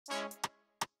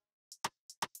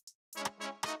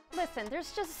Listen,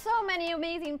 there's just so many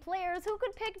amazing players. Who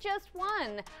could pick just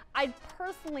one? I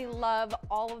personally love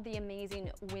all of the amazing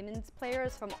women's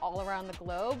players from all around the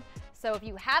globe. So if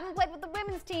you haven't played with the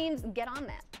women's teams, get on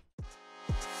that.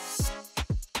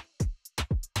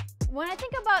 When I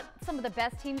think about some of the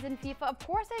best teams in FIFA, of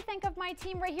course I think of my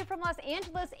team right here from Los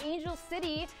Angeles, Angel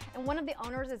City, and one of the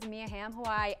owners is Mia Hamm, who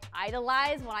I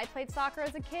idolized when I played soccer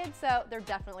as a kid, so they're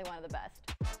definitely one of the best.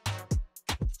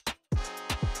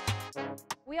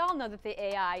 We all know that the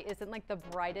AI isn't like the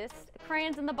brightest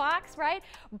crayons in the box, right?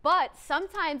 But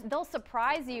sometimes they'll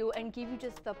surprise you and give you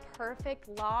just the perfect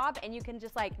lob, and you can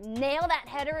just like nail that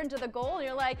header into the goal, and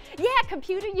you're like, yeah,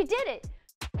 computer, you did it.